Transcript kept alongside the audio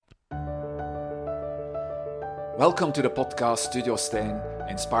Welcome to the podcast Studio Steen,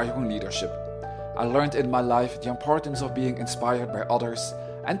 Inspiring Leadership. I learned in my life the importance of being inspired by others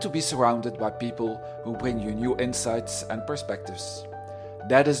and to be surrounded by people who bring you new insights and perspectives.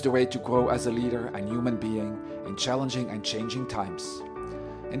 That is the way to grow as a leader and human being in challenging and changing times.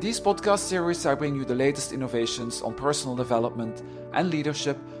 In these podcast series, I bring you the latest innovations on personal development and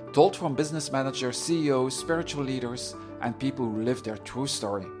leadership told from business managers, CEOs, spiritual leaders, and people who live their true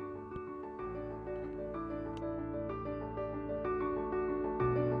story.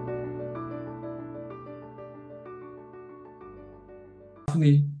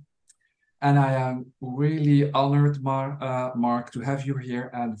 And I am really honored, Marc, to have you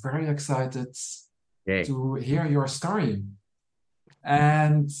here and very excited to hear your story.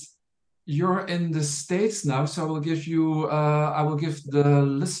 And you're in the States now, so I will give the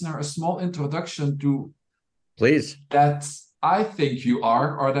listener a small introduction to that I think you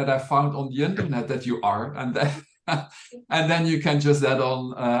are, or that I found on the internet that you are, and then and then you can just add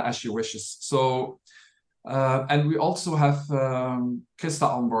on as you wishes. So. And we also have Krista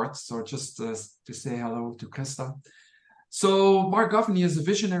on board, so just to say hello to Krista. So Marc Gafni is a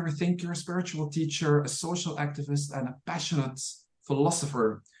visionary thinker, spiritual teacher, a social activist, and a passionate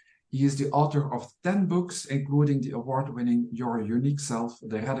philosopher. He is the author of 10 books, including the award-winning Your Unique Self,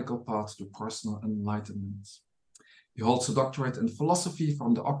 The Radical Path to Personal Enlightenment. He holds a doctorate in philosophy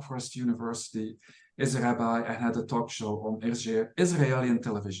from the Oxford University, is a rabbi, and had a talk show on Israeli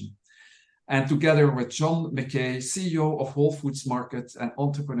television. And together with John McKay, CEO of Whole Foods Market, and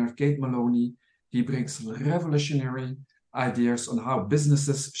entrepreneur Kate Maloney, he brings revolutionary ideas on how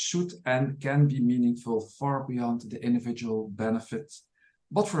businesses should and can be meaningful far beyond the individual benefit,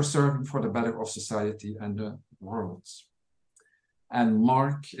 but for serving for the better of society and the world. And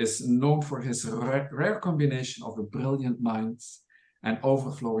Marc is known for his rare combination of a brilliant mind and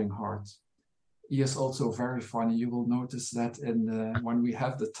overflowing heart. He is also very funny. You will notice that when we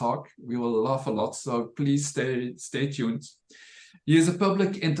have the talk, we will laugh a lot. So please stay tuned. He is a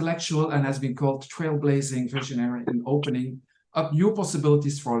public intellectual and has been called trailblazing visionary in opening up new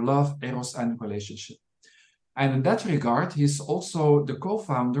possibilities for love, eros, and relationship. And in that regard, he is also the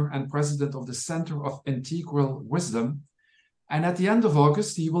co-founder and president of the Center of Integral Wisdom. And at the end of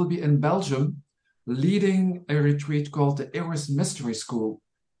August, he will be in Belgium leading a retreat called the Iris Mystery School.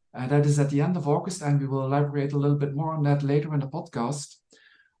 That is at the end of August, and we will elaborate a little bit more on that later in the podcast.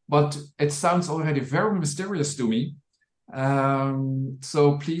 But it sounds already very mysterious to me.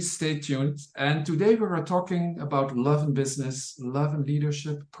 So please stay tuned. And today we are talking about love and business, love and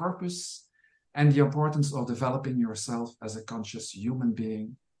leadership, purpose, and the importance of developing yourself as a conscious human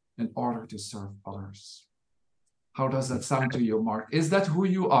being in order to serve others. How does that sound to you, Marc? Is that who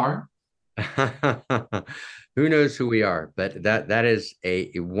you are? Who knows who we are, but that is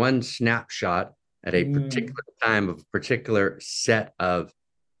a one snapshot at a particular time of a particular set of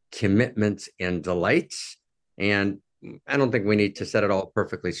commitments and delights. And I don't think we need to set it all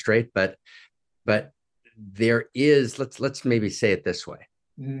perfectly straight, but there is, let's maybe say it this way.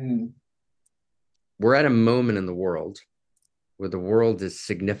 We're at a moment in the world where the world is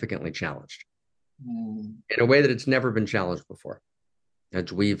significantly challenged in a way that it's never been challenged before.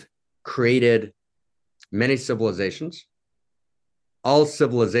 As we've created many civilizations. All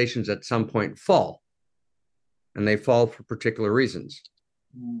civilizations at some point fall, and they fall for particular reasons.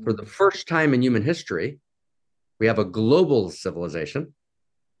 For the first time in human history, we have a global civilization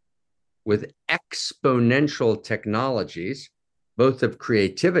with exponential technologies, both of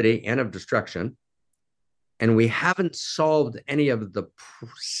creativity and of destruction, and we haven't solved any of the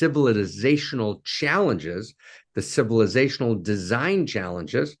civilizational challenges, the civilizational design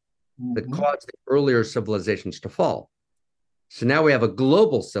challenges that caused the earlier civilizations to fall. So now we have a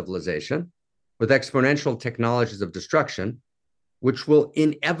global civilization with exponential technologies of destruction, which will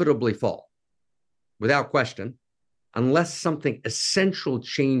inevitably fall, without question, unless something essential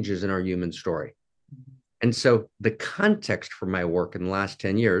changes in our human story. And so the context for my work in the last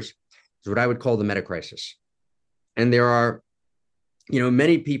 10 years is what I would call the meta crisis. And there are,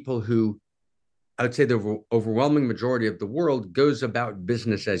 many people who, I would say the overwhelming majority of the world goes about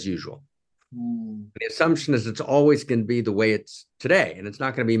business as usual. The assumption is it's always going to be the way it's today, and it's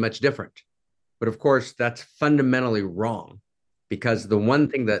not going to be much different. But of course, that's fundamentally wrong, because the one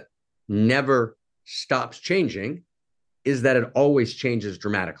thing that never stops changing is that it always changes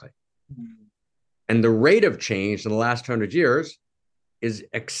dramatically. And the rate of change in the last 100 years is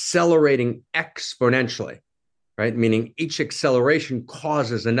accelerating exponentially, right? Meaning each acceleration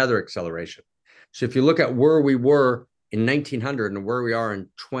causes another acceleration. So if you look at where we were in 1900 and where we are in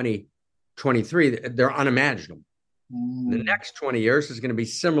 2023, they're unimaginable. The next 20 years is going to be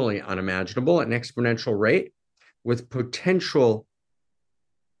similarly unimaginable at an exponential rate. with potential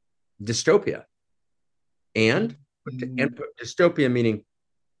dystopia and dystopia meaning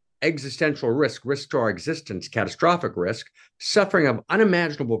existential risk to our existence, catastrophic risk, suffering of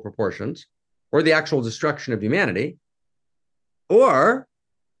unimaginable proportions, or the actual destruction of humanity. Or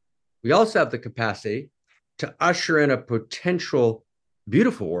we also have the capacity to usher in a potential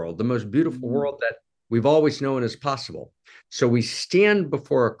beautiful world, the most beautiful world that we've always known is possible. So we stand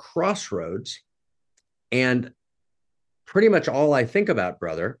before a crossroads, and pretty much all I think about,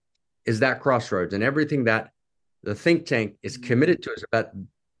 brother, is that crossroads, and everything that the think tank is committed to is about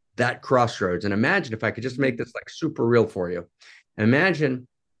that crossroads. And imagine, if I could just make this like super real for you, imagine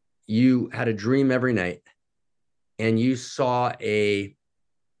you had a dream every night and you saw a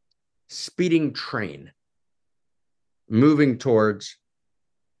speeding train moving towards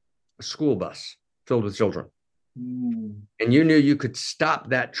a school bus filled with children. And you knew you could stop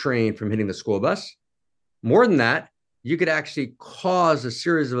that train from hitting the school bus. More than that, you could actually cause a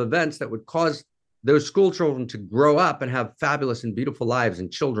series of events that would cause those school children to grow up and have fabulous and beautiful lives,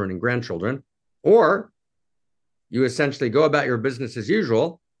 and children and grandchildren. Or you essentially go about your business as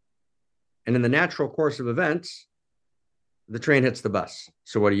usual, and in the natural course of events, the train hits the bus.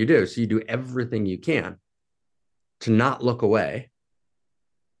 So what do? So you do everything you can to not look away,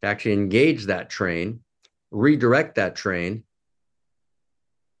 to actually engage that train, redirect that train,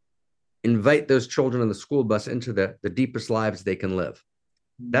 invite those children in the school bus into the deepest lives they can live.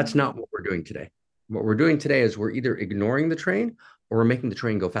 That's not what we're doing today. What we're doing today is we're either ignoring the train or we're making the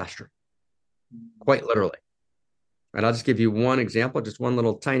train go faster, quite literally. And I'll just give you one example, just one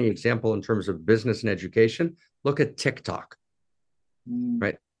little tiny example in terms of business and education. Look at TikTok,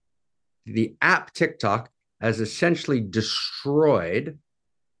 right? The app TikTok has essentially destroyed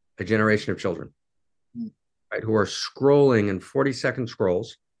a generation of children, right, who are scrolling in 40-second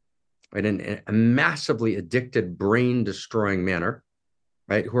scrolls, right, in a massively addicted, brain-destroying manner,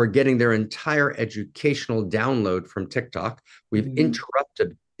 right, who are getting their entire educational download from TikTok. We've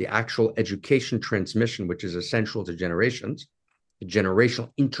interrupted the actual education transmission, which is essential to generations, the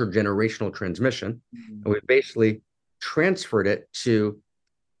intergenerational transmission. And we've basically transferred it to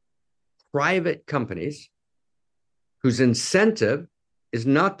private companies whose incentive is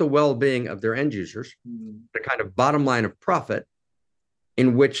not the well-being of their end users, the kind of bottom line of profit,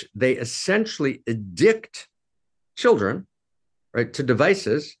 in which they essentially addict children, right, to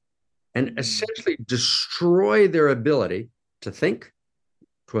devices and essentially destroy their ability to think,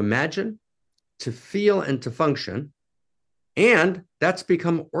 to imagine, to feel, and to function. And that's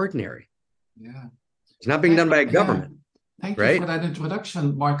become ordinary. Yeah. It's not being done by a government. Thank you for that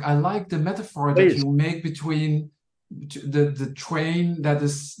introduction, Mark. I like the metaphor that you make between the train that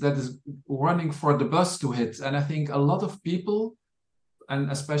is running for the bus to hit. And I think a lot of people,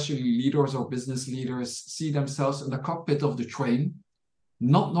 and especially leaders or business leaders, see themselves in the cockpit of the train,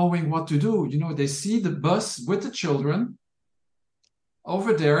 not knowing what to do. You know, they see the bus with the children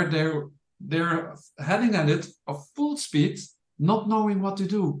over there. They're heading at it at full speed, not knowing what to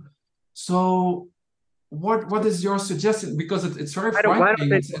do. So what is your suggestion? Because it's very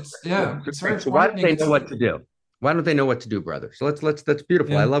frightening. It's very frightening. Why don't they know what to do? Why don't they know what to do, brother? So that's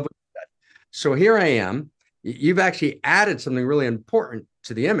beautiful. I love what you said. So here I am. You've actually added something really important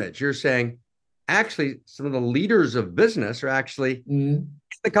to the image. You're saying, actually, some of the leaders of business are actually in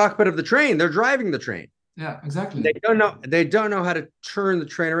the cockpit of the train. They're driving the train. Yeah, exactly. They don't know how to turn the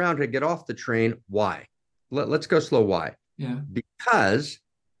train around to get off the train. Why? Let's go slow. Why? Yeah. Because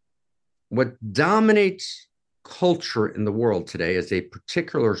what dominates culture in the world today is a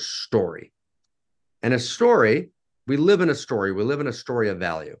particular story. And a story, we live in a story. We live in a story of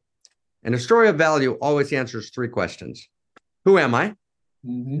value. And a story of value always answers three questions. Who am I?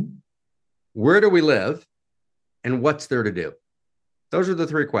 Where do we live? And what's there to do? Those are the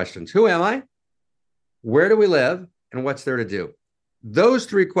three questions. Who am I? Where do we live? And what's there to do? Those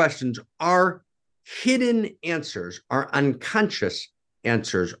three questions are hidden answers, are unconscious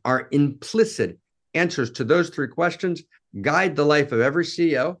answers, are implicit answers to those three questions, guide the life of every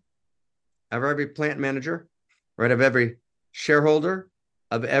CEO, of every plant manager, right, of every shareholder,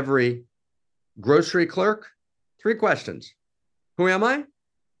 of every grocery clerk. Three questions. Who am I?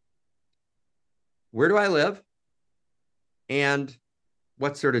 Where do I live? And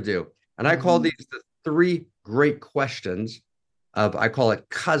what's there to do? And I call these the three great questions of, I call it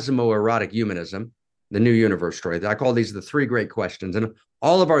cosmoerotic humanism, the new universe story. I call these the three great questions. And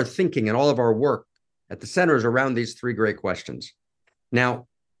all of our thinking and all of our work at the center is around these three great questions. Now,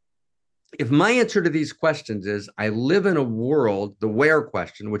 if my answer to these questions is I live in a world, the where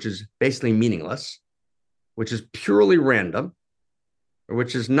question, which is basically meaningless, which is purely random,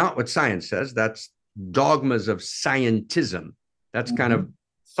 which is not what science says. That's dogmas of scientism. That's kind of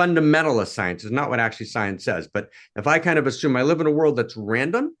fundamentalist science. Is not what actually science says. But if I kind of assume I live in a world that's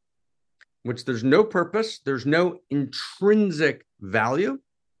random, which there's no purpose, there's no intrinsic value,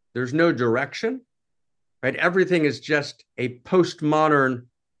 there's no direction, right? Everything is just a postmodern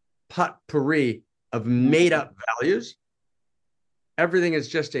potpourri of made up values. Everything is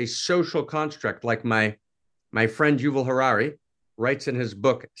just a social construct, like my friend Yuval Harari writes in his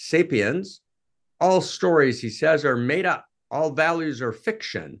book, Sapiens. All stories, he says, are made up. All values are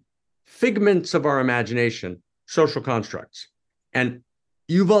fiction, figments of our imagination, social constructs. And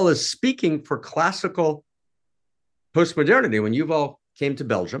Yuval is speaking for classical postmodernity. When Yuval came to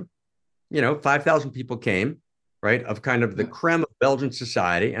Belgium, 5,000 people came, right, of kind of the creme of Belgian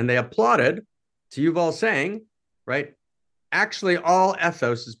society, and they applauded to Yuval saying, right, actually all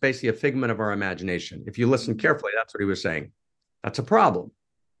ethos is basically a figment of our imagination. If you listen carefully, that's what he was saying. That's a problem,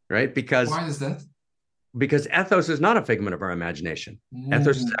 right? Why is that? Because ethos is not a figment of our imagination.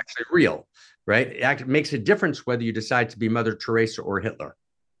 Ethos is actually real, right? It makes a difference whether you decide to be Mother Teresa or Hitler,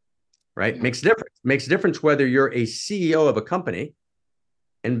 right? Makes a difference. Makes a difference whether you're a CEO of a company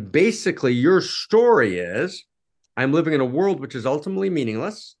and basically your story is, I'm living in a world which is ultimately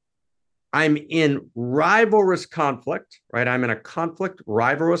meaningless. I'm in rivalrous conflict, right? I'm in a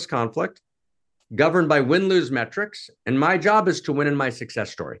rivalrous conflict, governed by win-lose metrics, and my job is to win in my success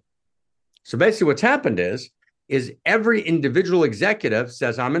story. So basically what's happened is every individual executive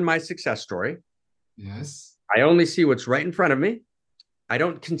says, I'm in my success story. Yes. I only see what's right in front of me. I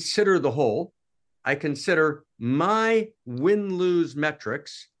don't consider the whole. I consider my win-lose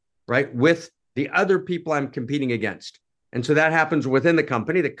metrics, right, with the other people I'm competing against. And so that happens within the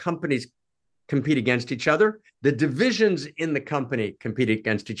company. The companies compete against each other. The divisions in the company compete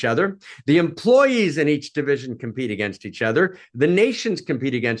against each other. The employees in each division compete against each other. The nations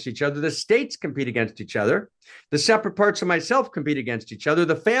compete against each other. The states compete against each other. The separate parts of myself compete against each other.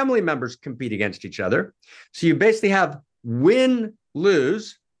 The family members compete against each other. So you basically have win,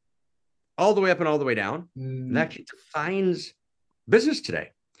 lose, all the way up and all the way down. And that actually defines business today.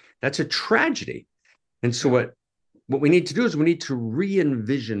 That's a tragedy. And so what we need to do is we need to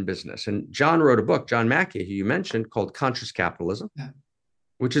re-envision business. And John wrote a book, John Mackey, who you mentioned, called Conscious Capitalism,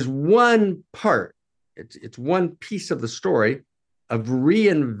 which is one part. It's one piece of the story of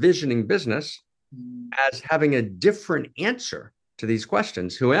re-envisioning business as having a different answer to these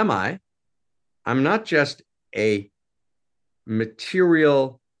questions. Who am I? I'm not just a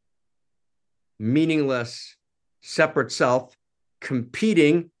material, meaningless, separate self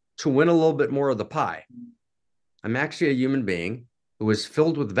competing to win a little bit more of the pie. I'm actually a human being who is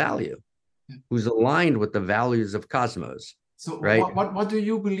filled with value, who's aligned with the values of cosmos. So right? What do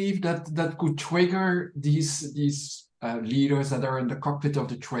you believe that could trigger these leaders that are in the cockpit of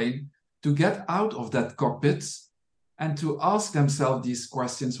the train to get out of that cockpit and to ask themselves these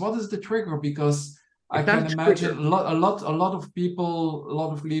questions? What is the trigger? Because I can imagine a lot of people, a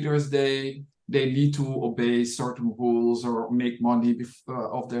lot of leaders, they need to obey certain rules or make money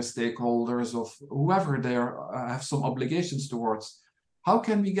of their stakeholders, of whoever they have some obligations towards. How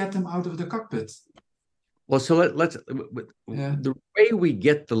can we get them out of the cockpit? Well, so the way we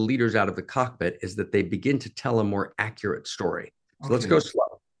get the leaders out of the cockpit is that they begin to tell a more accurate story. So let's go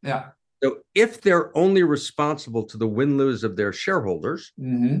slow. Yeah. So if they're only responsible to the win-lose of their shareholders,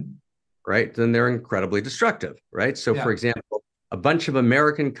 right, then they're incredibly destructive, right? So for example, a bunch of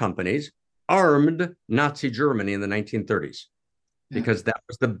American companies armed Nazi Germany in the 1930s because that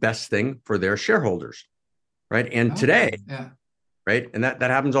was the best thing for their shareholders, right? And today, right, and that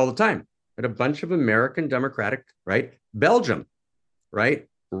happens all the time. But a bunch of American democratic, right, Belgium, right,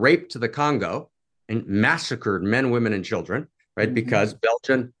 raped the Congo and massacred men, women, and children, right, because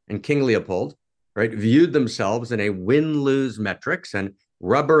Belgium and King Leopold, right, viewed themselves in a win-lose metrics, and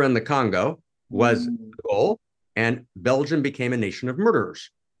rubber in the Congo was the goal, and Belgium became a nation of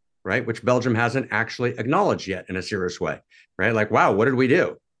murderers, right? Which Belgium hasn't actually acknowledged yet in a serious way, right? Like, wow, what did we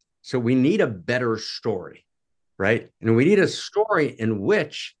do? So we need a better story, right? And we need a story in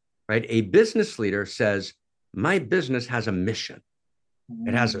which, right, a business leader says, my business has a mission.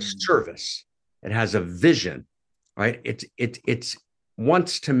 It has a service. It has a vision, right? It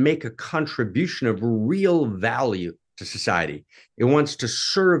wants to make a contribution of real value to society. It wants to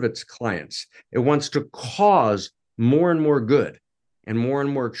serve its clients. It wants to cause more and more good and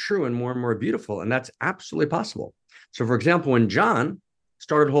more true and more beautiful. And that's absolutely possible. So for example, when John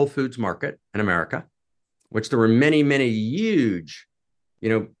started Whole Foods Market in America, which there were many, many huge,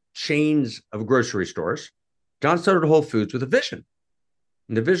 chains of grocery stores, John started Whole Foods with a vision.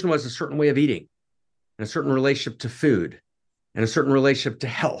 And the vision was a certain way of eating and a certain relationship to food and a certain relationship to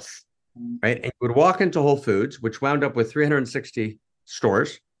health right? And you would walk into Whole Foods, which wound up with 360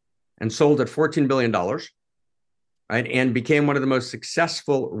 stores and sold at $14 billion, right? And became one of the most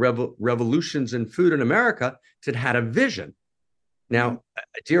successful revolutions in food in America. It had a vision. Now,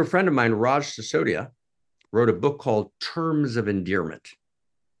 a dear friend of mine, Raj Sisodia, wrote a book called Terms of Endearment.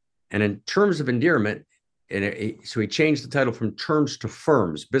 And in Terms of Endearment, so he changed the title from terms to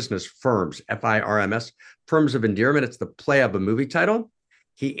firms, business firms, FIRMS, Firms of Endearment. It's the play of a movie title.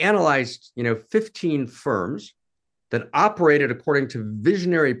 He analyzed, 15 firms that operated according to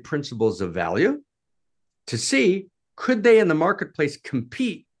visionary principles of value to see, could they in the marketplace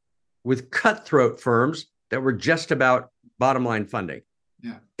compete with cutthroat firms that were just about bottom line funding?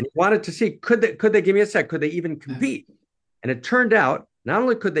 Yeah. And he wanted to see, could they give me a sec, could they even compete? Yeah. And it turned out, not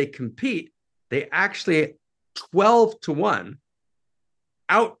only could they compete, they actually 12-1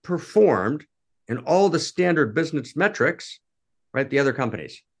 outperformed in all the standard business metrics, right, the other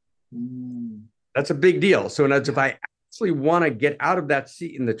companies. That's a big deal. So in other words, if I actually want to get out of that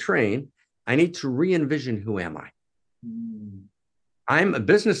seat in the train, I need to re-envision, who am I? I'm a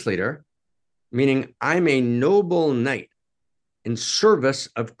business leader, meaning I'm a noble knight in service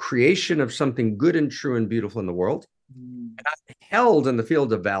of creation of something good and true and beautiful in the world. And I'm held in the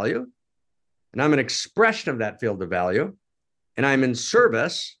field of value, and I'm an expression of that field of value, and I'm in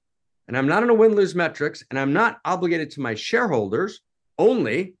service, and I'm not in a win-lose metrics, and I'm not obligated to my shareholders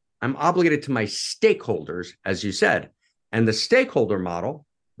only, I'm obligated to my stakeholders, as you said. And the stakeholder model,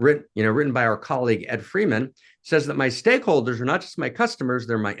 written by our colleague Ed Freeman, says that my stakeholders are not just my customers,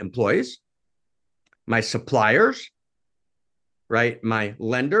 they're my employees, my suppliers, right? My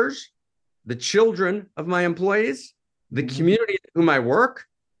lenders, the children of my employees, the community in whom I work,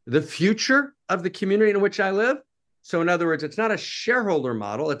 the future of the community in which I live. So in other words, it's not a shareholder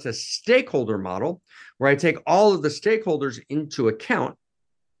model, it's a stakeholder model where I take all of the stakeholders into account,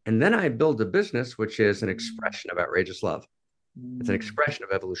 and then I build a business which is an expression of outrageous love. It's an expression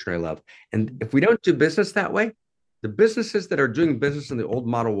of evolutionary love. And if we don't do business that way, the businesses that are doing business in the old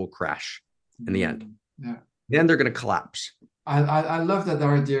model will crash in the end. Yeah. Then they're going to collapse. I love that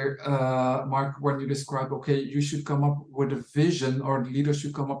idea, Mark, when you describe, okay, you should come up with a vision, or the leader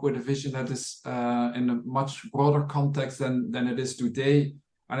should come up with a vision that is in a much broader context than it is today.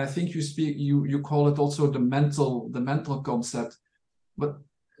 And I think you call it also the mental concept. But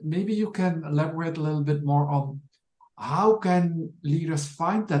maybe you can elaborate a little bit more on how can leaders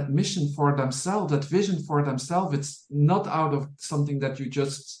find that mission for themselves, that vision for themselves? It's not out of something that you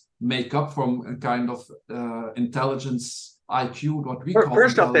just make up from a kind of intelligence, IQ, what we call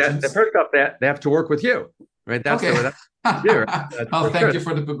intelligence. First off, they have to work with you, right? That's okay. That's thank you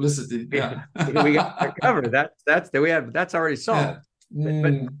for the publicity. Yeah, we got covered. That's already solved.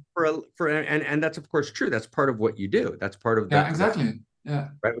 Yeah. And that's of course true. That's part of what you do. That's part of that. Yeah, exactly. Yeah,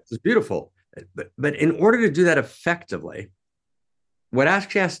 right, which is beautiful. But in order to do that effectively, what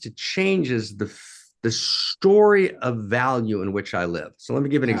actually has to change is the story of value in which I live. So let me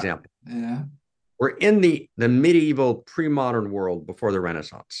give an example. Yeah. We're in the medieval pre-modern world before the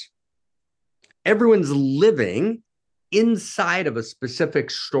Renaissance. Everyone's living inside of a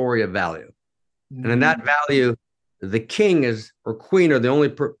specific story of value. And in that value, the king or queen are the only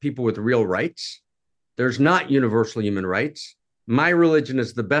people with real rights. There's not universal human rights. My religion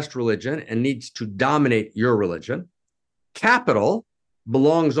is the best religion and needs to dominate your religion. Capital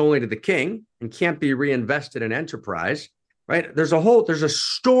belongs only to the king and can't be reinvested in enterprise, right? There's a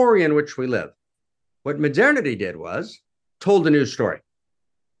story in which we live. What modernity did was told a new story.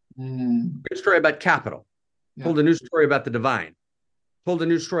 A new story about capital, told a new story about the divine, told a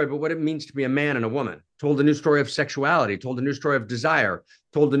new story about what it means to be a man and a woman, told a new story of sexuality, told a new story of desire,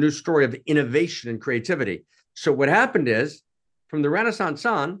 told a new story of innovation and creativity. So what happened is, from the Renaissance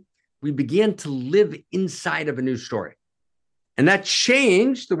on, we began to live inside of a new story. And that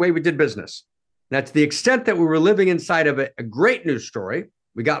changed the way we did business. Now, to the extent that we were living inside of a great new story,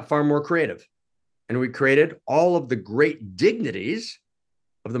 we got far more creative. And we created all of the great dignities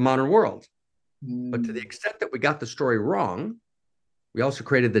of the modern world. But to the extent that we got the story wrong, we also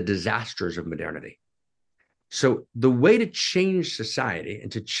created the disasters of modernity. So the way to change society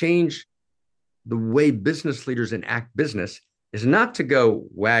and to change the way business leaders enact business is not to go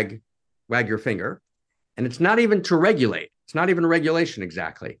wag your finger, and it's not even to regulate. It's not even regulation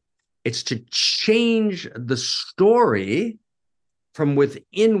exactly. It's to change the story from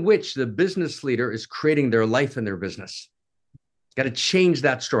within which the business leader is creating their life and their business. It's got to change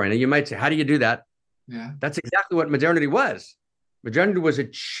that story. Now you might say, how do you do that? Yeah. That's exactly what modernity was. Modernity was a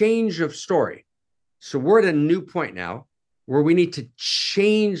change of story. So we're at a new point now where we need to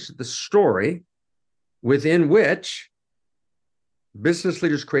change the story within which Business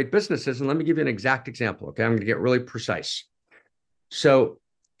leaders create businesses. And let me give you an exact example. Okay. I'm going to get really precise. So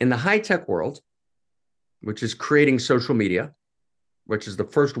in the high-tech world, which is creating social media, which is the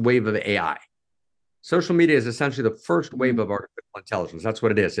first wave of AI. Social media is essentially the first wave of artificial intelligence. That's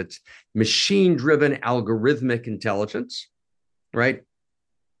what it is. It's machine-driven algorithmic intelligence, right?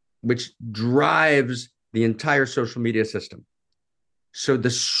 Which drives the entire social media system. So the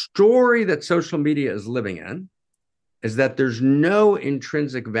story that social media is living in is that there's no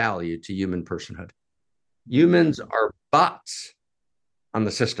intrinsic value to human personhood. Humans are bots on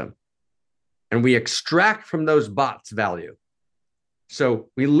the system, and we extract from those bots value. So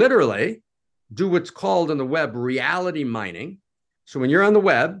we literally do what's called on the web reality mining. So when you're on the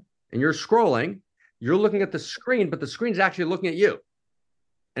web and you're scrolling, you're looking at the screen, but the screen's actually looking at you.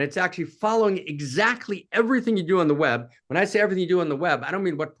 And it's actually following exactly everything you do on the web. When I say everything you do on the web, I don't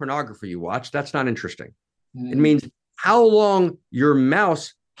mean what pornography you watch. That's not interesting. It means how long your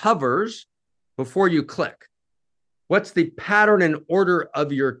mouse hovers before you click. What's the pattern and order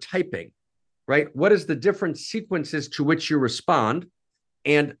of your typing, right? What is the different sequences to which you respond?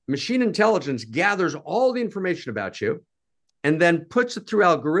 And machine intelligence gathers all the information about you and then puts it through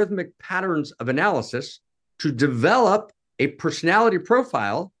algorithmic patterns of analysis to develop a personality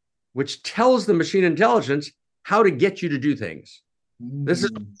profile, which tells the machine intelligence how to get you to do things. This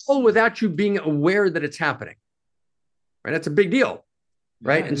is all without you being aware that it's happening, right? That's a big deal,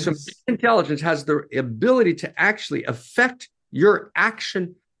 right? And so intelligence has the ability to actually affect your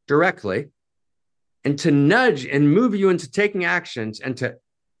action directly and to nudge and move you into taking actions and to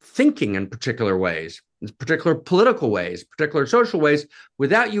thinking in particular ways, in particular political ways, particular social ways,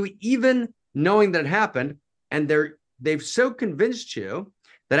 without you even knowing that it happened. And they've so convinced you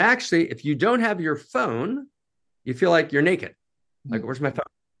that actually, if you don't have your phone, you feel like you're naked. Like, where's my phone?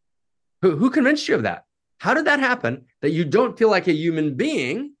 Who convinced you of that? How did that happen that you don't feel like a human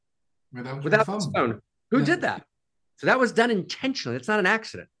being without this phone? Who did that? So that was done intentionally. It's not an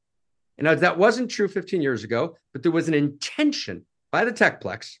accident. And that wasn't true 15 years ago, but there was an intention by the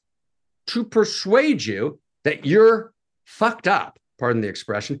techplex to persuade you that you're fucked up, pardon the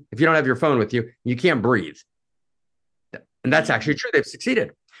expression, if you don't have your phone with you, you can't breathe. And that's actually true. They've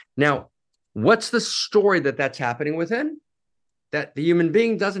succeeded. Now, what's the story that's happening within? That the human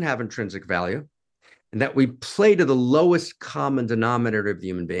being doesn't have intrinsic value, and that we play to the lowest common denominator of the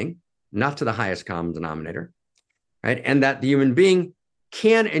human being, not to the highest common denominator, right? And that the human being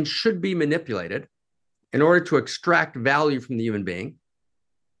can and should be manipulated in order to extract value from the human being,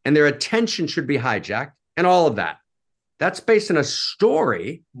 and their attention should be hijacked, and all of that. That's based on a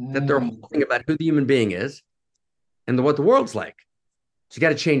story that they're holding about who the human being is and what the world's like. So you got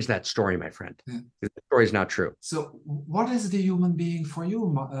to change that story, my friend. The story is not true. So what is the human being for you,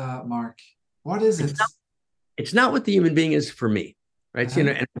 Marc? What is it? It's not what the human being is for me, right? So,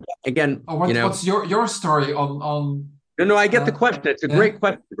 and again, what's your story on No, I get the question. It's a great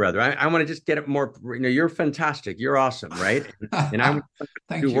question, brother. I want to just get it more. You're fantastic. You're awesome, right? And I want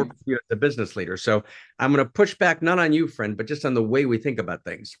to work with you as a business leader. So I'm going to push back not on you, friend, but just on the way we think about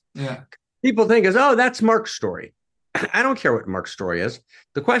things. Yeah. People think that's Marc's story. I don't care what Marc's story is.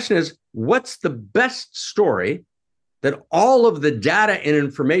 The question is, what's the best story that all of the data and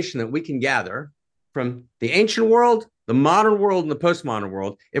information that we can gather from the ancient world, the modern world, and the postmodern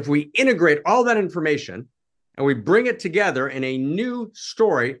world, if we integrate all that information and we bring it together in a new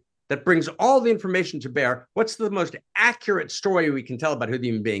story that brings all the information to bear, what's the most accurate story we can tell about who the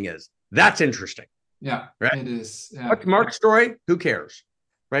human being is? That's interesting. Yeah, right? It is. Yeah. What's Marc's story? Who cares?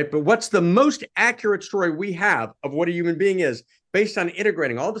 Right? But what's the most accurate story we have of what a human being is based on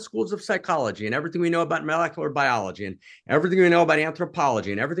integrating all the schools of psychology and everything we know about molecular biology and everything we know about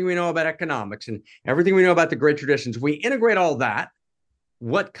anthropology and everything we know about economics and everything we know about the great traditions? We integrate all that.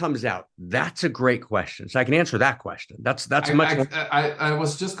 What comes out? That's a great question. So I can answer that question. That's much. I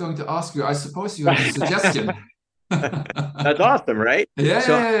was just going to ask you. I suppose you have a suggestion. That's awesome, right?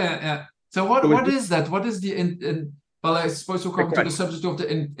 Yeah. So what is that? What is the well, I suppose we'll come to the subject of the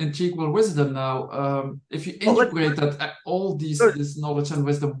integral wisdom now. If you integrate all this knowledge and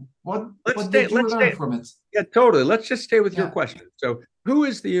wisdom, what did you learn from it? Yeah, totally. Let's just stay with your question. So, who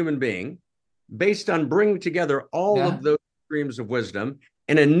is the human being, based on bringing together all of those streams of wisdom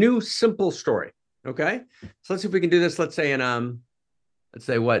in a new, simple story? Okay, so let's see if we can do this. Let's say let's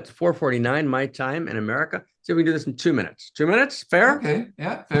say what, 4:49 my time in America. See if we can do this in 2 minutes. 2 minutes, fair? Okay,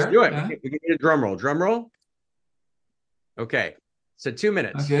 yeah, fair. Let's do it. Yeah. We can get a drum roll. Drum roll. Okay, so 2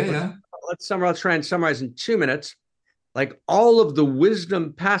 minutes. Okay, yeah. Let's try and summarize in 2 minutes, like all of the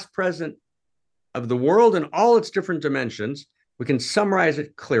wisdom, past, present, of the world and all its different dimensions. We can summarize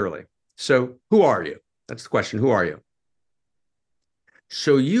it clearly. So, who are you? That's the question. Who are you?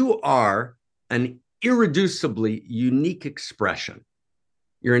 So you are an irreducibly unique expression.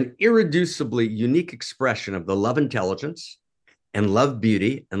 You're an irreducibly unique expression of the love intelligence and love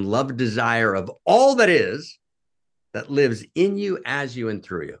beauty and love desire of all that is, that lives in you, as you, and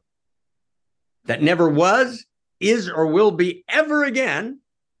through you. That never was, is, or will be ever again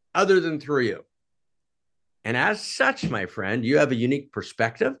other than through you. And as such, my friend, you have a unique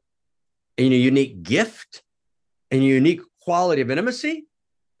perspective, and a unique gift, and a unique quality of intimacy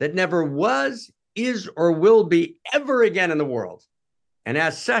that never was, is, or will be ever again in the world. And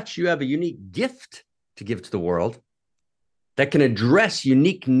as such, you have a unique gift to give to the world that can address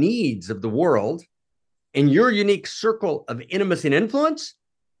unique needs of the world in your unique circle of intimacy and influence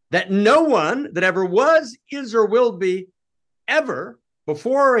that no one that ever was, is, or will be ever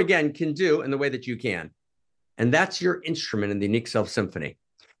before or again can do in the way that you can. And that's your instrument in the Unique Self Symphony.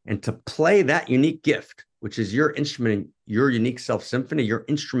 And to play that unique gift, which is your instrument in your Unique Self Symphony, your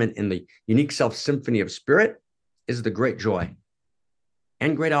instrument in the Unique Self Symphony of Spirit, is the great joy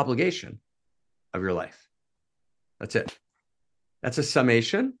and great obligation of your life. That's it. That's a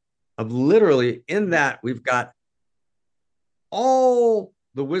summation of literally, in that we've got all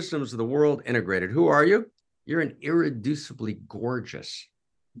the wisdoms of the world integrated. Who are you? You're an irreducibly gorgeous,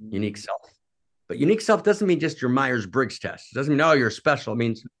 unique self. But unique self doesn't mean just your Myers-Briggs test. It doesn't mean, oh, you're special. It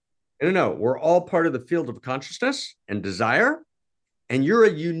means, no, we're all part of the field of consciousness and desire. And you're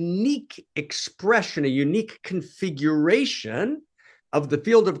a unique expression, a unique configuration of the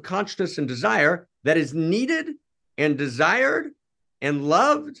field of consciousness and desire that is needed and desired and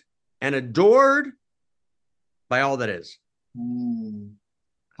loved and adored by all that is. Well,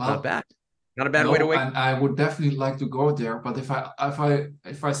 not bad. Not a bad way to wake. And I would definitely like to go there. But if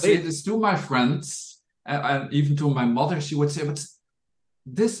I say this to my friends and even to my mother, she would say, "But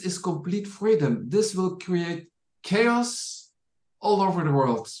this is complete freedom. This will create chaos all over the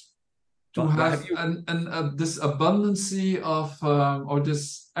world." To have this abundance of, or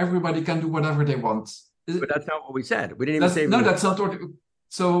this, everybody can do whatever they want. But that's not what we said. We didn't even say. No, that's not what.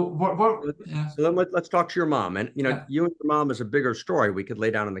 So what? Yeah. So let's talk to your mom, and you and your mom is a bigger story. We could lay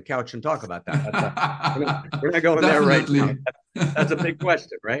down on the couch and talk about that. We're not going there right now. That's a big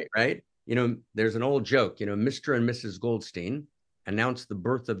question, right? Right. There's an old joke. Mr. and Mrs. Goldstein announced the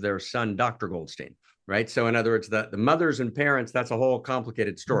birth of their son, Dr. Goldstein. Right. So in other words, the mothers and parents, that's a whole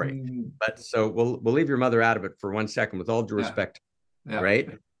complicated story. But so we'll leave your mother out of it for 1 second, with all due respect. Yeah. Right.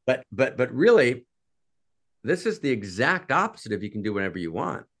 But really, this is the exact opposite of you can do whatever you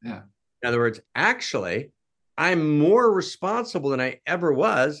want. Yeah. In other words, actually, I'm more responsible than I ever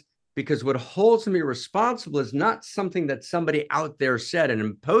was, because what holds me responsible is not something that somebody out there said and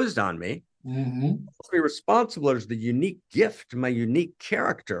imposed on me. Mm-hmm. What holds me responsible is the unique gift, my unique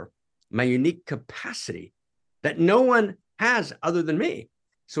character, my unique capacity that no one has other than me.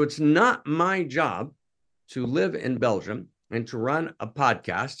 So it's not my job to live in Belgium and to run a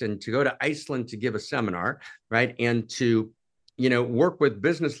podcast and to go to Iceland to give a seminar, right? And to, work with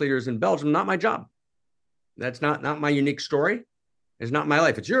business leaders in Belgium. Not my job. That's not my unique story. It's not my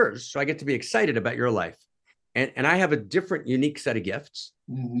life. It's yours. So I get to be excited about your life. And I have a different, unique set of gifts.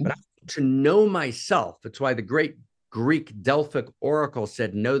 Mm-hmm. But I have to know myself. That's why the great Greek Delphic oracle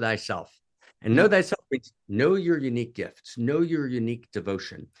said, know thyself. And know thyself means know your unique gifts, know your unique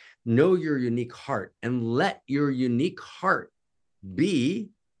devotion, know your unique heart, and let your unique heart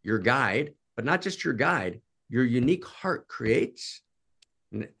be your guide, but not just your guide. Your unique heart creates,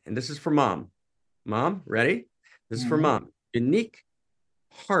 and this is for mom. Mom, ready? This is for mom. Unique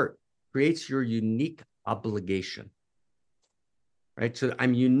heart creates your unique obligation. Right? So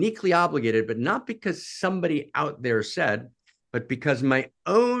I'm uniquely obligated, but not because somebody out there said, but because my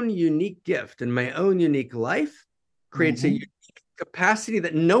own unique gift and my own unique life creates a unique capacity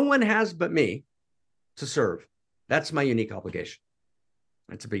that no one has but me to serve. That's my unique obligation.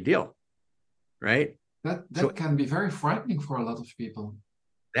 That's a big deal, right? That can be very frightening for a lot of people.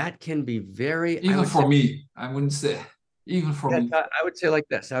 That can be very... Even for me, I wouldn't say, even for me. I would say like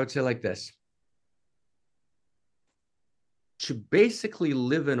this. To basically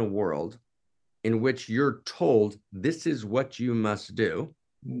live in a world in which you're told this is what you must do,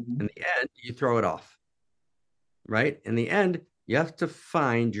 in the end, you throw it off, right? In the end, you have to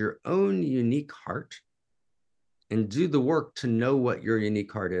find your own unique heart and do the work to know what your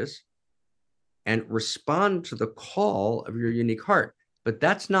unique heart is and respond to the call of your unique heart. But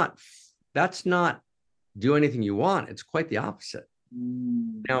that's not do anything you want. It's quite the opposite.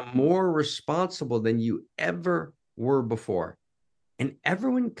 Now, more responsible than you ever were before. And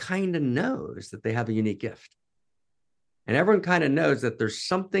everyone kind of knows that they have a unique gift. And everyone kind of knows that there's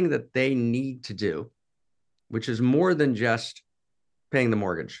something that they need to do, which is more than just paying the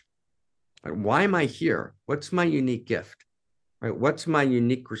mortgage? Right? Why am I here? What's my unique gift? Right? What's my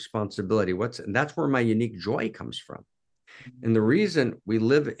unique responsibility? And that's where my unique joy comes from. And the reason we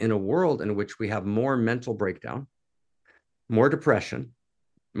live in a world in which we have more mental breakdown, more depression,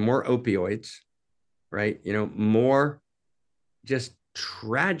 more opioids, right? More just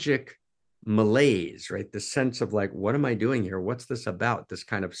tragic malaise, right? The sense of like, what am I doing here? What's this about? This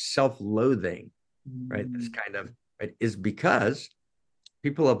kind of self-loathing, right? This kind of, right, is because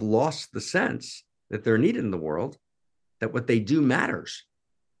people have lost the sense that they're needed in the world, that what they do matters,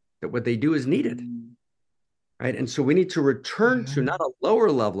 that what they do is needed, right? And so we need to return to not a lower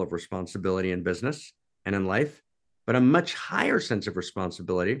level of responsibility in business and in life, but a much higher sense of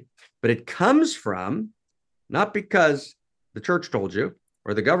responsibility. But it comes from not because the church told you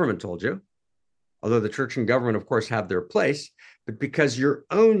or the government told you, although the church and government, of course, have their place, but because your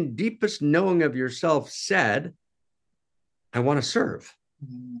own deepest knowing of yourself said, I want to serve.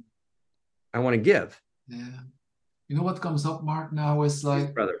 I want to give. Yeah. You know what comes up, Mark, now is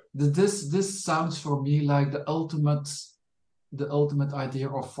like, this sounds for me like the ultimate idea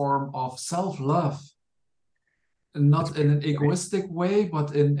or form of self-love. Not in an egoistic way,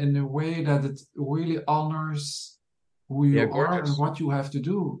 but in a way that it really honors who you are and what you have to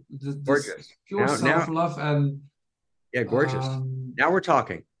do. This pure self-love and gorgeous. Now we're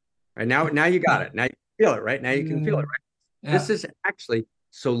talking. Right now you got it. Now you feel it, right? Now you can feel it, right? Yeah. This is actually,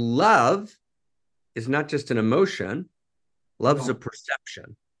 so love is not just an emotion. Love is a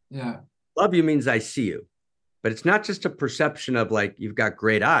perception. Yeah. Love you means I see you. But it's not just a perception of like, you've got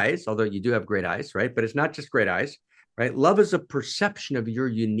great eyes, although you do have great eyes, right? But it's not just great eyes, right? Love is a perception of your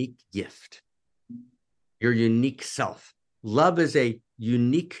unique gift, your unique self. Love is a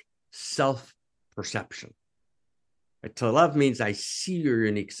unique self-perception. Right? To love means I see your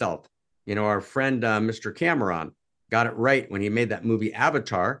unique self. Our friend, Mr. Cameron, got it right when he made that movie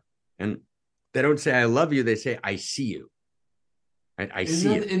Avatar. And they don't say, I love you. They say, I see you. Right? I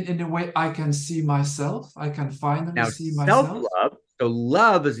see it. In a way I can see myself. I can finally see myself. Self-love. So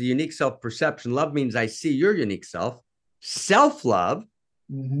love is a unique self-perception. Love means I see your unique self. Self-love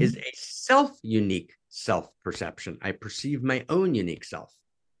is a self-unique self-perception. I perceive my own unique self.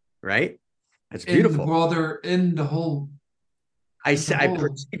 Right? That's beautiful. In the whole. I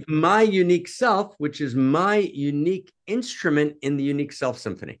perceive my unique self, which is my unique instrument in the unique self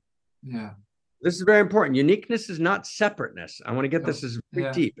symphony. Yeah. This is very important. Uniqueness is not separateness. I want to get this as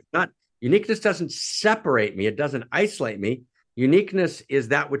very deep. It's not, uniqueness doesn't separate me. It doesn't isolate me. Uniqueness is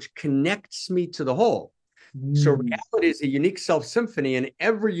that which connects me to the whole. So reality is a unique self symphony, and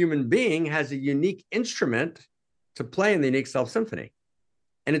every human being has a unique instrument to play in the unique self symphony.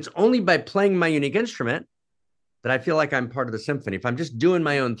 And it's only by playing my unique instrument that I feel like I'm part of the symphony. If I'm just doing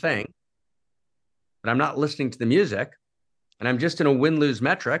my own thing, but I'm not listening to the music, and I'm just in a win-lose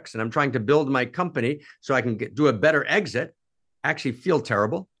metrics, and I'm trying to build my company so I can do a better exit, I actually feel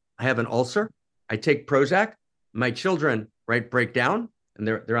terrible. I have an ulcer. I take Prozac. My children, right, break down, and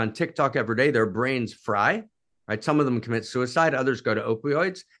they're on TikTok every day. Their brains fry, right? Some of them commit suicide. Others go to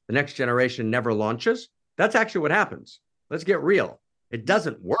opioids. The next generation never launches. That's actually what happens. Let's get real. It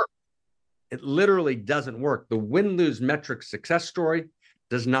doesn't work. It literally doesn't work. The win-lose metric success story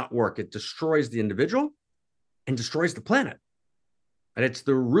does not work. It destroys the individual and destroys the planet. And it's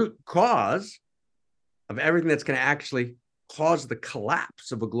the root cause of everything that's going to actually cause the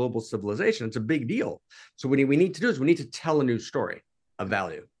collapse of a global civilization. It's a big deal. So what we need to do is we need to tell a new story of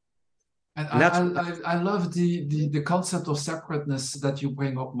value. And I love the concept of separateness that you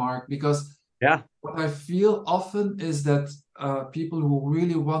bring up, Mark, because what I feel often is that people who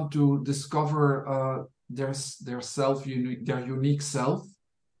really want to discover their unique self,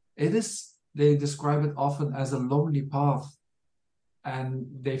 they describe it often as a lonely path. And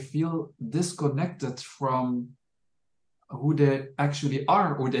they feel disconnected from who they actually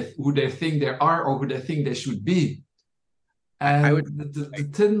are, or who they think they are, or who they think they should be. And the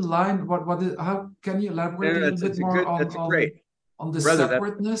thin line, how can you elaborate a little bit more on the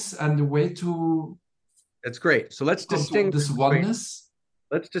separateness and the way to... That's great. So let's distinguish this oneness.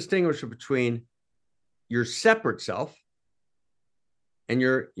 Let's distinguish between your separate self and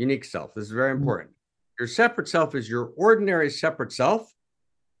your unique self. This is very important. Your separate self is your ordinary separate self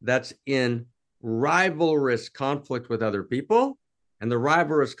that's in rivalrous conflict with other people, and the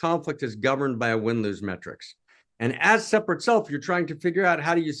rivalrous conflict is governed by a win-lose metrics. And as separate self, you're trying to figure out,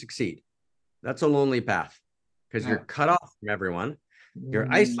 how do you succeed? That's a lonely path because you're cut off from everyone. You're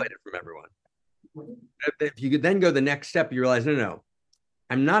isolated from everyone. If you could then go the next step, you realize, no,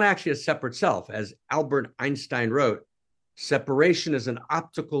 I'm not actually a separate self. As Albert Einstein wrote, separation is an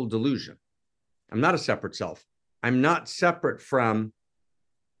optical delusion. I'm not a separate self. I'm not separate from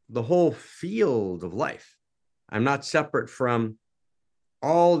the whole field of life. I'm not separate from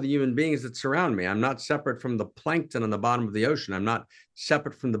all the human beings that surround me. I'm not separate from the plankton on the bottom of the ocean. I'm not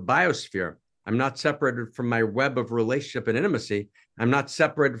separate from the biosphere. I'm not separated from my web of relationship and intimacy. I'm not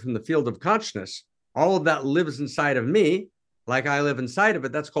separated from the field of consciousness. All of that lives inside of me, like I live inside of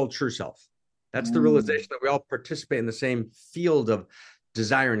it. That's called true self. That's the realization that we all participate in the same field of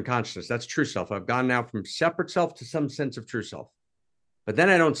desire and consciousness. That's true self. I've gone now from separate self to some sense of true self. But then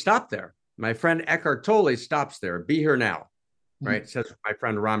I don't stop there. My friend Eckhart Tolle stops there. Be here now, right? Says my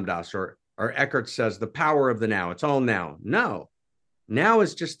friend Ram Dass, or Eckhart says the power of the now. It's all now. No, now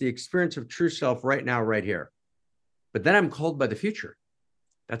is just the experience of true self right now, right here. But then I'm called by the future.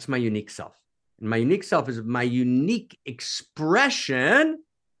 That's my unique self. And my unique self is my unique expression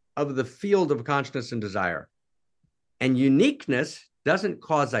of the field of consciousness and desire. And uniqueness doesn't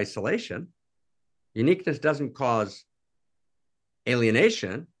cause isolation. Uniqueness doesn't cause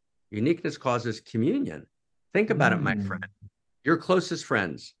alienation. Uniqueness causes communion. Think about it, my friend. Your closest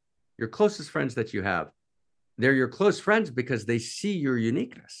friends that you have, they're your close friends because they see your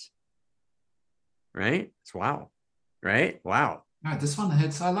uniqueness. Right? It's wow. Right? Wow. Yeah, this one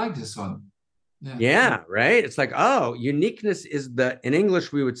hits. I like this one. Yeah, right. It's like, oh, uniqueness is in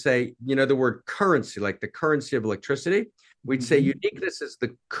English, we would say, the word currency, like the currency of electricity. We'd say uniqueness is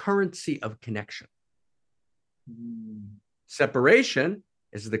the currency of connection. Separation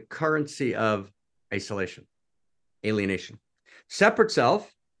is the currency of isolation, alienation. Separate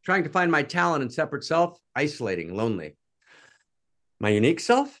self, trying to find my talent in separate self, isolating, lonely. My unique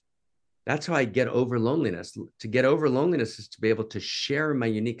self, that's how I get over loneliness. To get over loneliness is to be able to share my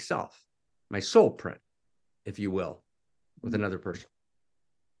unique self, my soul print, if you will, with another person.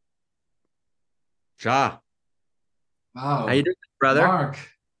 Ja. Wow. How you doing, brother? Marc,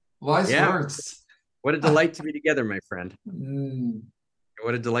 wise words. What a delight to be together, my friend.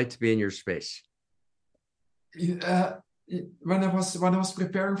 What a delight to be in your space. When I was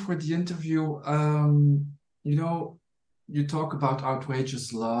preparing for the interview, you talk about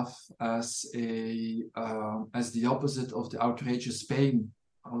outrageous love as the opposite of the outrageous pain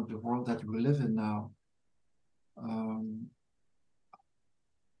of the world that we live in now.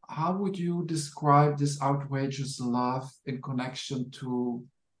 How would you describe this outrageous love in connection to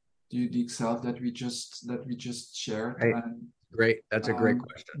the unique self that we just shared? Right. Great. That's a great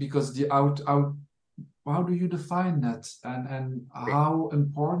question. Because how do you define that, and how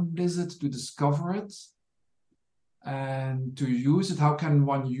important is it to discover it and to use it? How can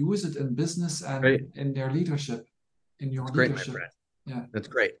one use it in business and in their leadership, in your leadership? Great, my friend. That's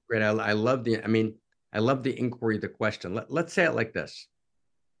great. Great. I love the inquiry, the question. Let's say it like this.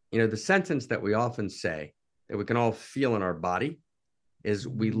 The sentence that we often say that we can all feel in our body is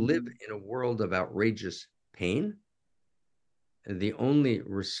we live in a world of outrageous pain. And the only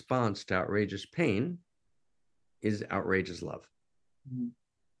response to outrageous pain is outrageous love.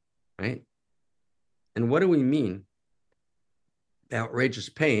 Right? And what do we mean? Outrageous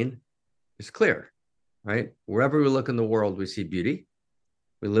pain is clear, right? Wherever we look in the world, we see beauty.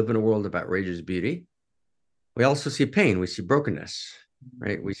 We live in a world of outrageous beauty. We also see pain. We see brokenness,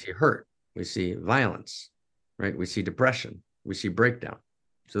 right? We see hurt. We see violence, right? We see depression. We see breakdown.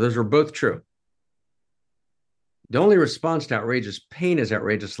 So those are both true. The only response to outrageous pain is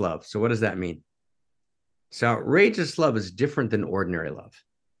outrageous love. So what does that mean? So outrageous love is different than ordinary love.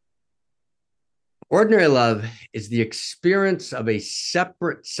 Ordinary love is the experience of a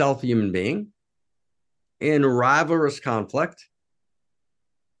separate self-human being in rivalrous conflict,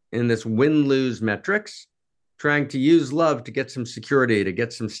 in this win-lose metrics, trying to use love to get some security, to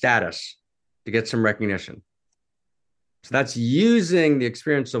get some status, to get some recognition. So that's using the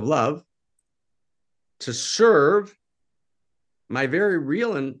experience of love to serve my very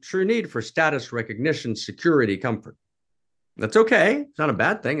real and true need for status, recognition, security, comfort. That's okay. It's not a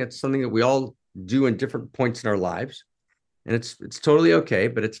bad thing. It's something that we all do in different points in our lives. And it's totally okay,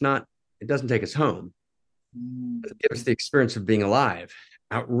 but it doesn't take us home. It gives us the experience of being alive.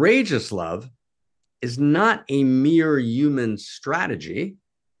 Outrageous love is not a mere human strategy.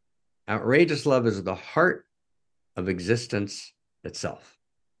 Outrageous love is the heart of existence itself.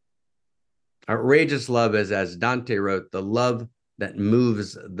 Outrageous love is, as Dante wrote, the love that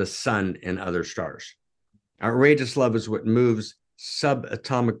moves the sun and other stars. Outrageous love is what moves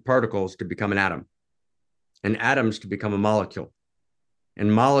subatomic particles to become an atom, and atoms to become a molecule,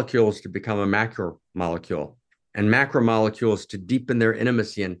 and molecules to become a macromolecule, and macromolecules to deepen their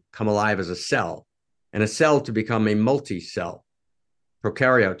intimacy and come alive as a cell, and a cell to become a multi-cell,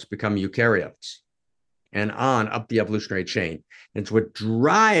 prokaryotes become eukaryotes, and on up the evolutionary chain. It's what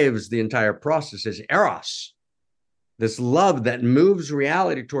drives the entire process is eros, this love that moves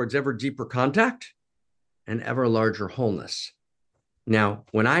reality towards ever deeper contact and ever larger wholeness. Now,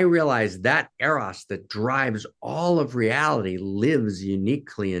 when I realize that eros that drives all of reality lives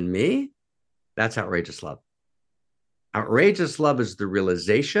uniquely in me, that's outrageous love. Outrageous love is the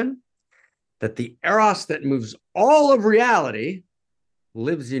realization that the eros that moves all of reality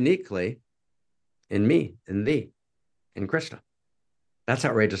lives uniquely in me, in thee, in Krishna. That's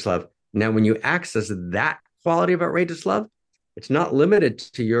outrageous love. Now, when you access that quality of outrageous love, it's not limited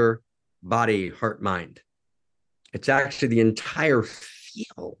to your body, heart, mind. It's actually the entire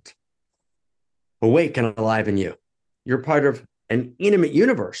field awake and alive in you. You're part of an intimate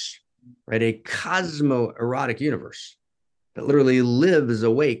universe, right? A cosmo-erotic universe that literally lives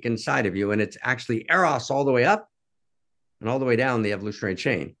awake inside of you. And it's actually eros all the way up and all the way down the evolutionary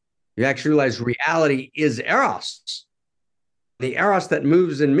chain. You actually realize reality is eros. The eros that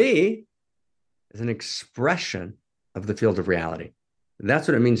moves in me is an expression of the field of reality. That's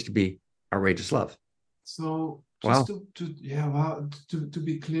what it means to be outrageous love. So just to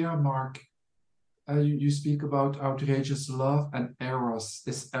be clear, Marc, you speak about outrageous love and eros.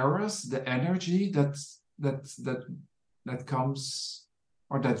 Is eros the energy that comes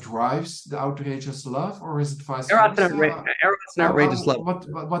or that drives the outrageous love, or is it vice versa? Eros and outrageous love. What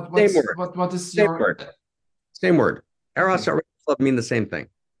is Same your word? Same word. Eros and outrageous love mean the same thing.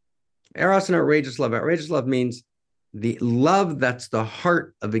 Eros and outrageous love means the love that's the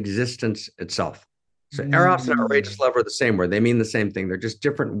heart of existence itself. So eros and outrageous love are the same word. They mean the same thing. They're just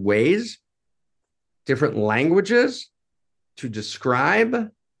different ways, different languages to describe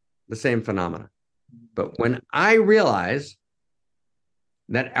the same phenomena. But when I realize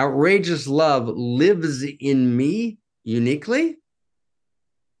that outrageous love lives in me uniquely,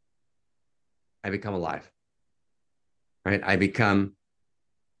 I become alive, right? I become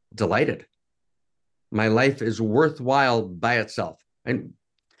delighted. My life is worthwhile by itself. And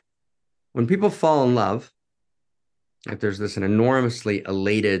when people fall in love, like there's an enormously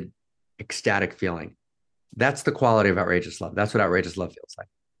elated, ecstatic feeling. That's the quality of outrageous love. That's what outrageous love feels like.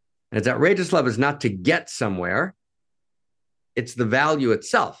 And it's outrageous love is not to get somewhere. It's the value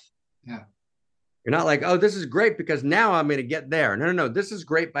itself. Yeah. You're not like, oh, this is great because now I'm going to get there. No. This is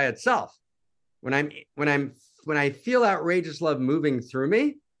great by itself. When I feel outrageous love moving through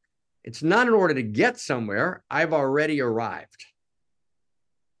me, it's not in order to get somewhere. I've already arrived.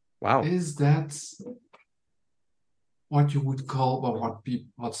 Wow. Is that what you would call, or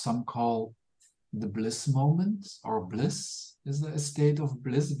what some call the bliss moment, or bliss? Is there a state of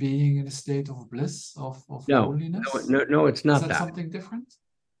bliss, being in a state of bliss, of holiness? No, it's not that. Is that. Something different?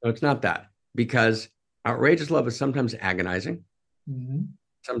 No, it's not that. Because outrageous love is sometimes agonizing,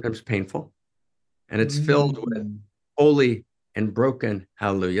 sometimes painful, and it's filled with holy and broken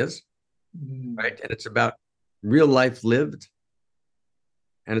hallelujahs, right? And it's about real life lived,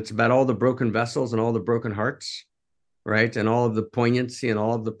 and it's about all the broken vessels and all the broken hearts, right? And all of the poignancy and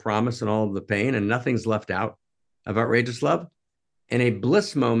all of the promise and all of the pain, and nothing's left out of outrageous love. And a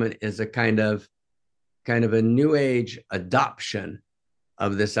bliss moment is a kind of a new age adoption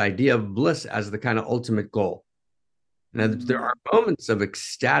of this idea of bliss as the kind of ultimate goal. Now, there are moments of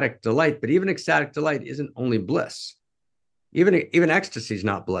ecstatic delight, but even ecstatic delight isn't only bliss. Even ecstasy is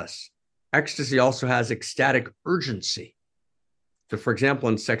not bliss. Ecstasy also has ecstatic urgency. So, for example,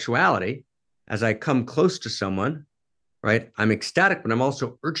 in sexuality, as I come close to someone, right, I'm ecstatic, but I'm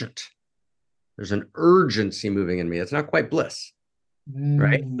also urgent. There's an urgency moving in me. It's not quite bliss,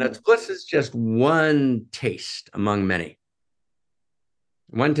 right? Bliss is just one taste among many.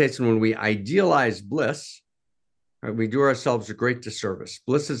 One taste, and when we idealize bliss, right, we do ourselves a great disservice.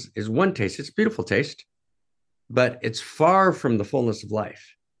 Bliss is one taste. It's a beautiful taste, but it's far from the fullness of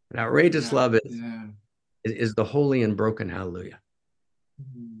life. And outrageous love is the holy and broken hallelujah.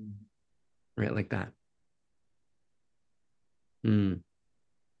 Right, like that. Beautiful.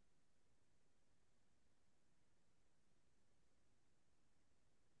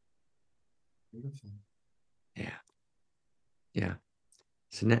 Yeah.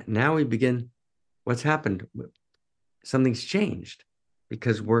 So now we begin. What's happened? Something's changed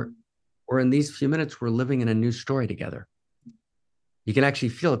because we're in these few minutes, we're living in a new story together. You can actually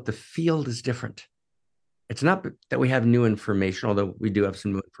feel it. The field is different. It's not that we have new information, although we do have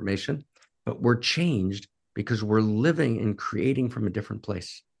some new information, but we're changed because we're living and creating from a different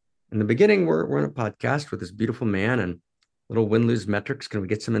place. In the beginning, we're on a podcast with this beautiful man and little win-lose metrics. Can we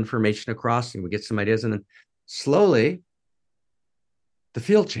get some information across and we get some ideas? And then slowly, the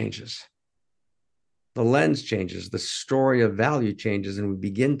field changes. The lens changes. The story of value changes, and we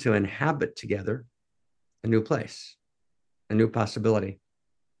begin to inhabit together a new place, a new possibility.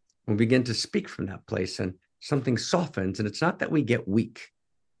 We begin to speak from that place and something softens. And it's not that we get weak,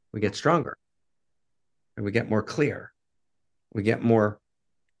 we get stronger, and we get more clear. We get more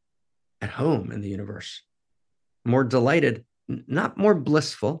at home in the universe, more delighted, not more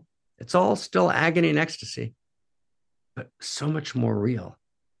blissful. It's all still agony and ecstasy, but so much more real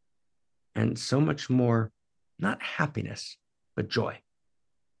and so much more, not happiness, but joy.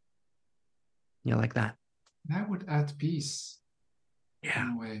 Yeah, like that. That would add peace. Yeah.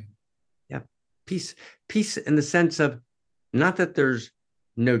 In a way. Yeah. Peace in the sense of not that there's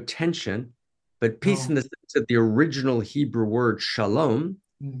no tension, but peace in the sense of the original Hebrew word shalom,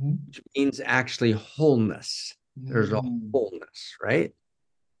 which means actually wholeness. There's a wholeness, right?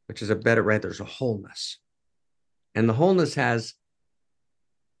 Which is a better, right? There's a wholeness. And the wholeness has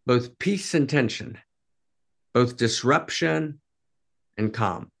both peace and tension, both disruption and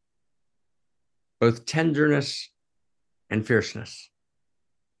calm, both tenderness and fierceness.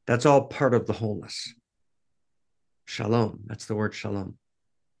 That's all part of the wholeness. Shalom. That's the word shalom.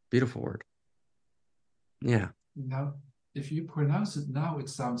 Beautiful word. Yeah. Now, if you pronounce it now, it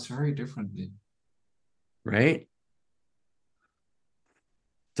sounds very differently. Right?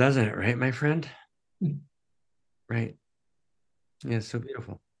 Doesn't it, right, my friend? Right. Yeah, so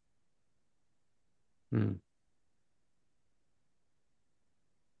beautiful.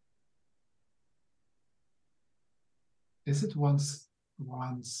 Is it once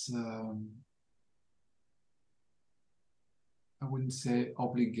I wouldn't say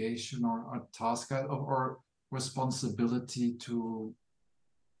obligation or a task or responsibility to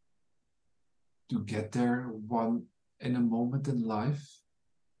get there one in a moment in life?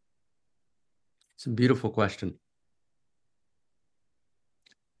 It's a beautiful question.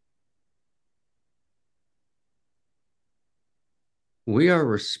 We are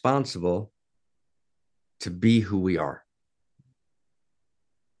responsible to be who we are.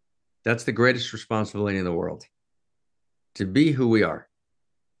 That's the greatest responsibility in the world. To be who we are,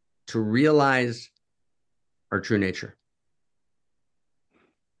 to realize our true nature.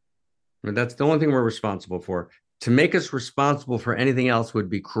 I mean, that's the only thing we're responsible for. To make us responsible for anything else would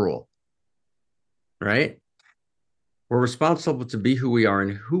be cruel, right? We're responsible to be who we are,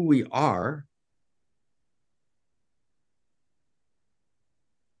 and who we are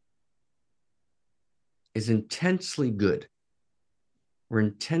is intensely good. We're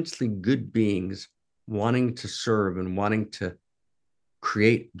intensely good beings wanting to serve and wanting to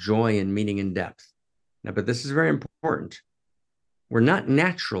create joy and meaning and depth. Now, but this is very important. We're not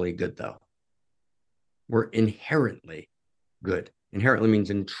naturally good, though. We're inherently good. Inherently means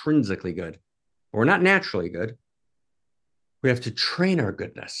intrinsically good. But we're not naturally good. We have to train our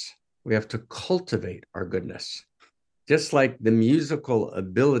goodness. We have to cultivate our goodness. Just like the musical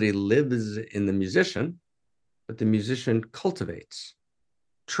ability lives in the musician, but the musician cultivates,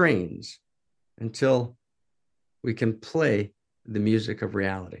 trains until we can play the music of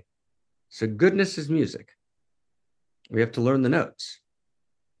reality. So goodness is music. We have to learn the notes.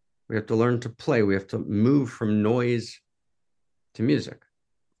 We have to learn to play. We have to move from noise to music.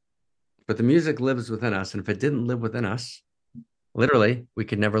 But the music lives within us. And if it didn't live within us, literally, we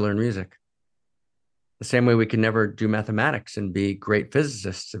could never learn music. The same way we could never do mathematics and be great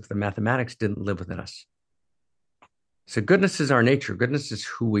physicists if the mathematics didn't live within us. So goodness is our nature. Goodness is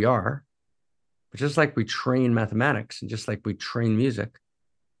who we are. But just like we train mathematics and just like we train music,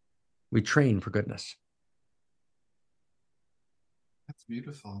 we train for goodness. That's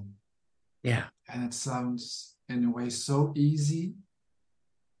beautiful. Yeah. And it sounds in a way so easy,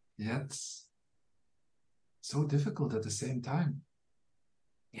 yet so difficult at the same time.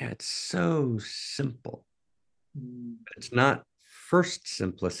 Yeah, it's so simple. It's not first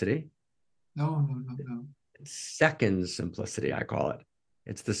simplicity. No. It's second simplicity, I call it.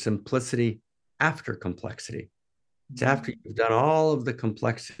 It's the simplicity after complexity. It's after you've done all of the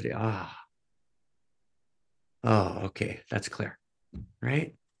complexity. Oh, okay, that's clear,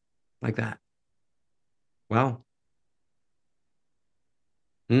 right? Like that. Well,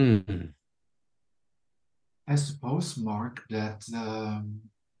 I suppose, Marc, that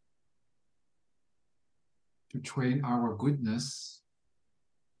to train our goodness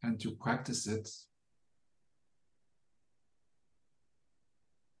and to practice it,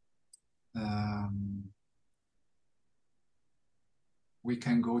 we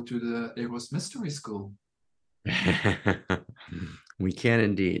can go to the Eros Mystery School. We can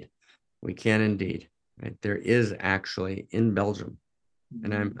indeed. We can indeed. Right? There is actually in Belgium,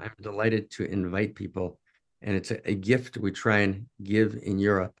 and I'm delighted to invite people. And it's a gift we try and give in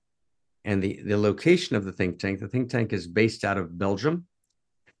Europe. And the location of the think tank is based out of Belgium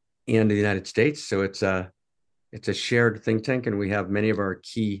and the United States. So it's a shared think tank, and we have many of our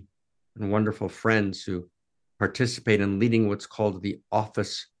key and wonderful friends who participate in leading what's called the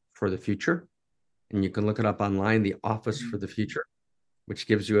Office for the Future. And you can look it up online, the Office for the Future, which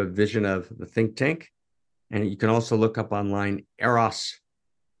gives you a vision of the think tank. And you can also look up online Eros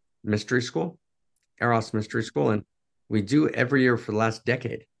Mystery School, And we do every year for the last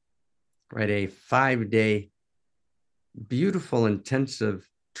decade, right? A 5-day beautiful, intensive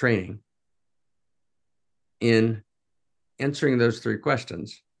training in answering those 3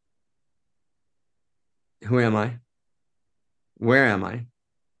 questions. Who am I? Where am I?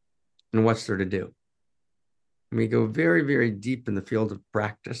 And what's there to do? And we go very, very deep in the field of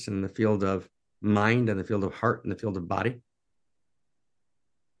practice, in the field of mind, and the field of heart, and the field of body.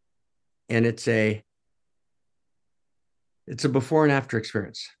 And it's a before and after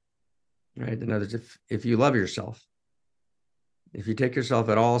experience, right? In other words, if you love yourself, if you take yourself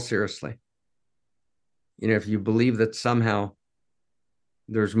at all seriously, if you believe that somehow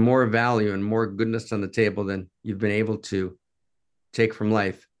there's more value and more goodness on the table than you've been able to take from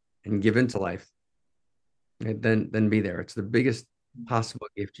life and give into life, right? Then be there. It's the biggest possible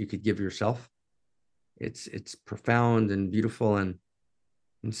gift you could give yourself. It's profound and beautiful and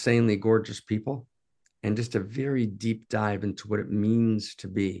insanely gorgeous people, and just a very deep dive into what it means to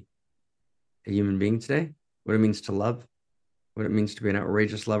be a human being today, what it means to love, what it means to be an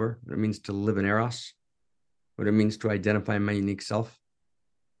outrageous lover, what it means to live in Eros, what it means to identify my unique self.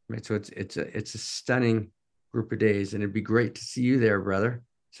 Right. So it's a stunning group of days, and it'd be great to see you there, brother.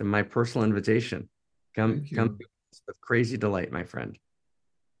 So my personal invitation, come with crazy delight, my friend.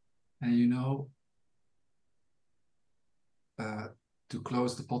 And to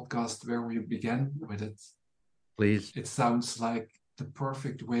close the podcast where we began with it, please. It sounds like the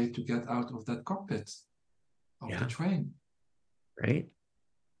perfect way to get out of that cockpit of the train. Right?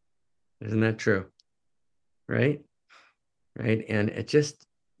 Isn't that true? Right? Right. And it just,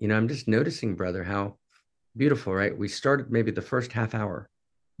 I'm just noticing, brother, how beautiful, right? We started maybe the first half hour,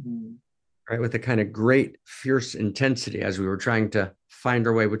 right, with a kind of great, fierce intensity as we were trying to find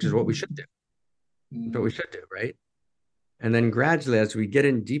our way, which is what we should do. What we should do, right? And then gradually, as we get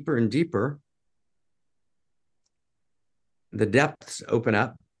in deeper and deeper, the depths open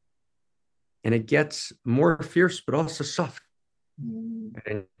up and it gets more fierce, but also soft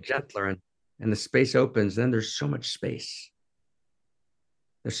and gentler. And the space opens. Then there's so much space.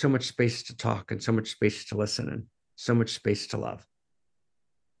 There's so much space to talk and so much space to listen and so much space to love.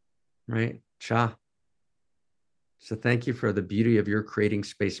 Right? Cha. So thank you for the beauty of your creating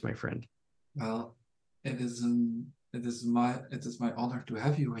space, my friend. Well, it is my honor to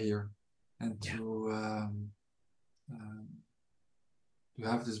have you here and to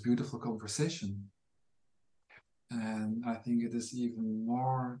have this beautiful conversation. And I think it is even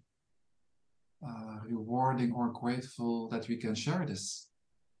more rewarding or grateful that we can share this.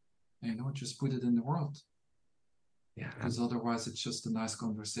 Just put it in the world. Yeah. Because otherwise it's just a nice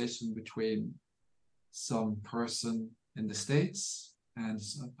conversation between some person in the States and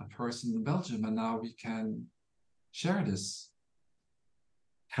a person in Belgium. And now we can share this.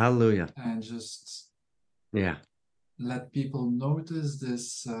 Hallelujah. And just let people notice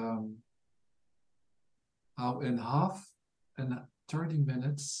this, how in half and 30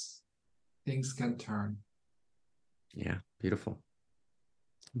 minutes things can turn. Yeah, beautiful.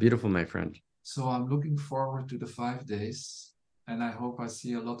 Beautiful, my friend. So I'm looking forward to the 5 days, and I hope I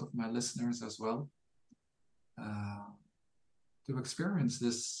see a lot of my listeners as well, to experience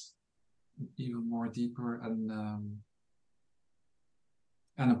this even more deeper and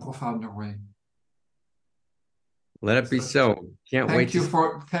a profounder way. Let it be so. Can't wait.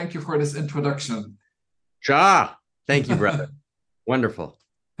 Thank you for this introduction. Cha! Thank you, brother. Wonderful.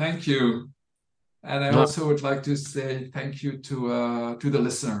 Thank you. And I also would like to say thank you to the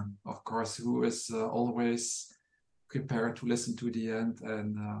listener, of course, who is always prepared to listen to the end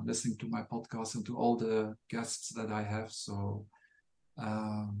and listening to my podcast and to all the guests that I have. So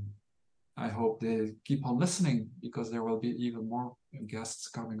I hope they keep on listening, because there will be even more guests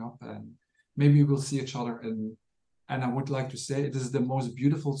coming up, and maybe we'll see each other in. And I would like to say this is the most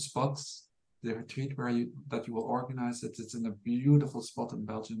beautiful spot, the retreat that you will organize. It's in a beautiful spot in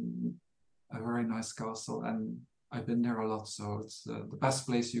Belgium. A very nice castle, and I've been there a lot, so it's the best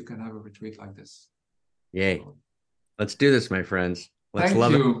place you can have a retreat like this. Yay. So, let's do this, my friends. Let's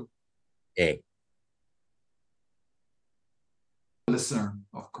love you. Yay. Listener,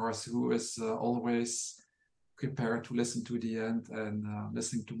 of course, who is always prepared to listen to the end and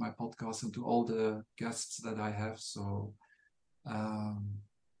listening to my podcast and to all the guests that I have. So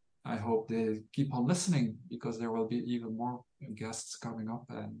I hope they keep on listening, because there will be even more guests coming up,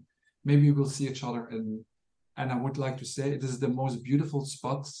 and maybe we'll see each other in. And I would like to say this is the most beautiful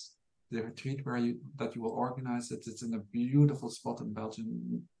spot, the retreat that you will organize it. It's in a beautiful spot in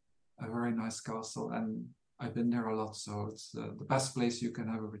Belgium, a very nice castle, and I've been there a lot, so it's the best place you can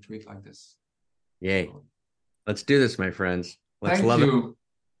have a retreat like this. Yay. So, let's do this, my friends. Let's love you.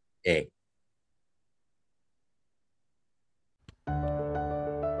 Yay.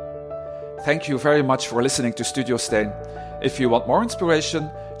 Thank you very much for listening to Studio Steen. If you want more inspiration,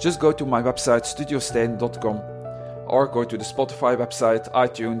 just go to my website studiosteen.com or go to the Spotify website,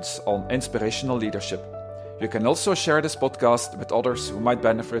 iTunes on inspirational leadership. You can also share this podcast with others who might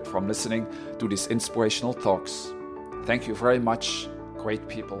benefit from listening to these inspirational talks. Thank you very much, great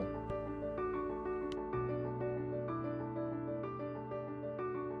people.